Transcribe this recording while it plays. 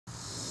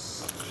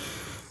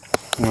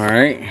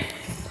Alright,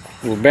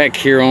 we're back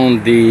here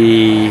on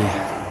the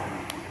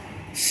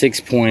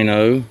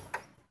 6.0.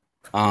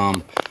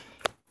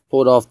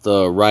 Pulled off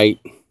the right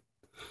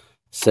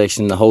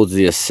section that holds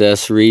the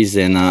accessories,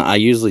 and I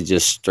usually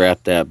just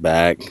strap that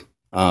back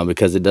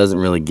because it doesn't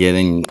really get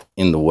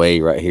in the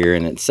way right here,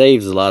 and it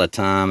saves a lot of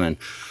time and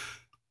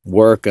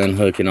work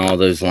unhooking all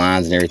those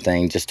lines and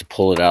everything just to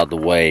pull it out of the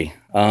way.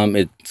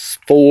 It's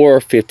 4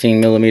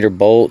 15mm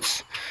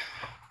bolts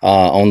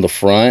on the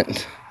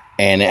front,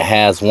 and it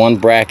has one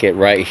bracket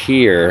right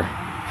here.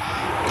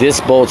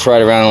 This bolt's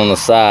right around on the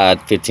side,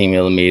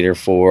 15mm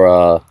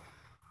for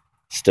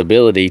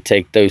stability.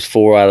 Take those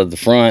 4 out of the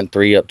front,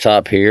 3 up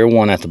top here,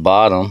 1 at the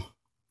bottom,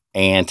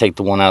 and take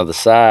the 1 out of the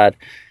side,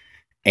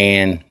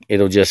 and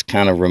it'll just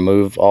kind of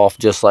remove off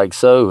just like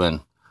so, and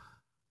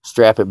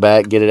strap it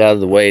back, get it out of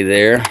the way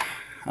there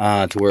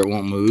to where it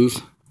won't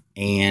move.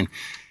 And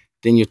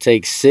then you'll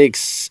take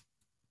 6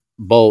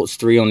 bolts,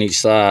 3 on each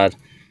side,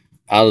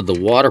 out of the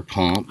water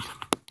pump,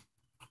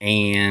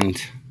 and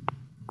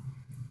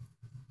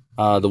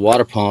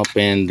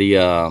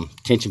the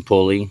tension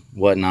pulley,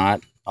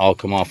 whatnot, all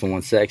come off in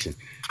one section.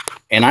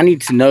 And I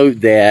need to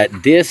note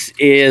that this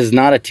is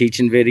not a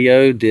teaching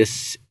video.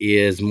 This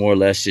is more or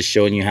less just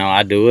showing you how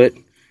I do it.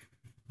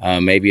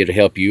 Maybe it'll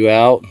help you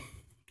out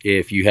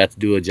if you have to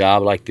do a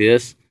job like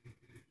this.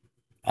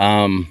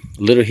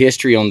 Little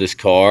history on this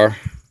car.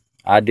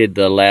 I did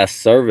the last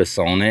service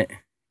on it,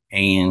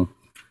 and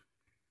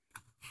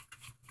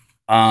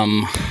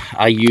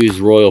I use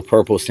Royal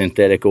Purple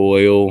synthetic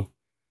oil,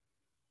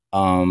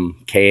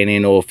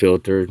 K&N oil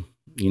filter.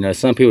 You know,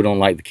 some people don't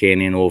like the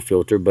K&N oil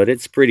filter, but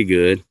it's pretty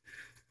good.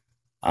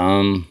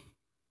 The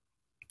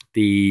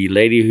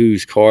lady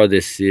whose car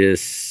this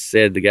is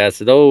said, the guy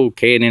said, "Oh,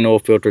 K&N oil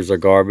filters are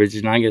garbage,"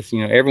 and I guess,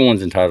 you know,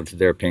 everyone's entitled to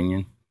their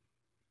opinion.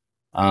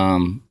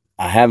 I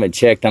haven't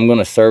checked. I'm going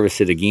to service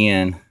it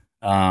again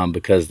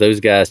because those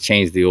guys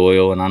changed the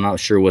oil, and I'm not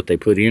sure what they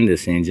put in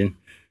this engine.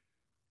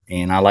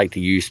 And I like to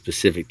use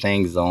specific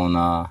things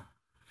on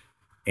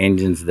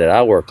engines that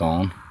I work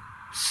on.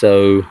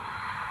 So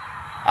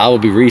I will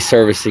be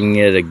reservicing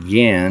it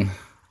again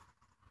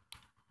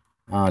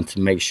to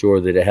make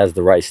sure that it has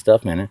the right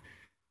stuff in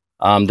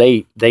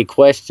it. They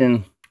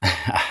question,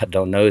 I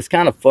don't know, it's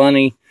kind of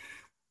funny.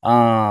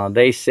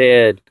 They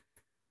said,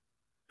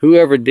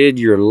 whoever did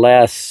your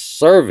last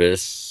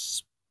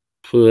service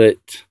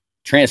put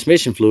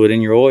transmission fluid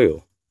in your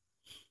oil.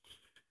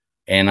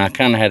 And I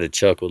kind of had to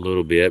chuckle a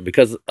little bit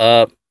because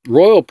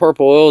Royal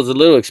Purple oil is a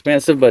little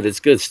expensive, but it's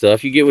good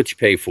stuff. You get what you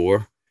pay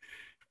for.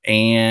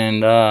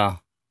 And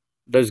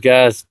those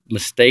guys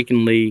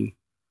mistakenly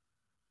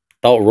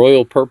thought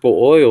Royal Purple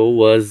oil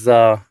was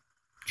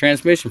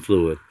transmission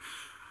fluid.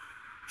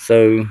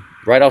 So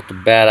right off the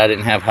bat, I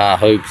didn't have high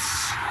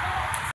hopes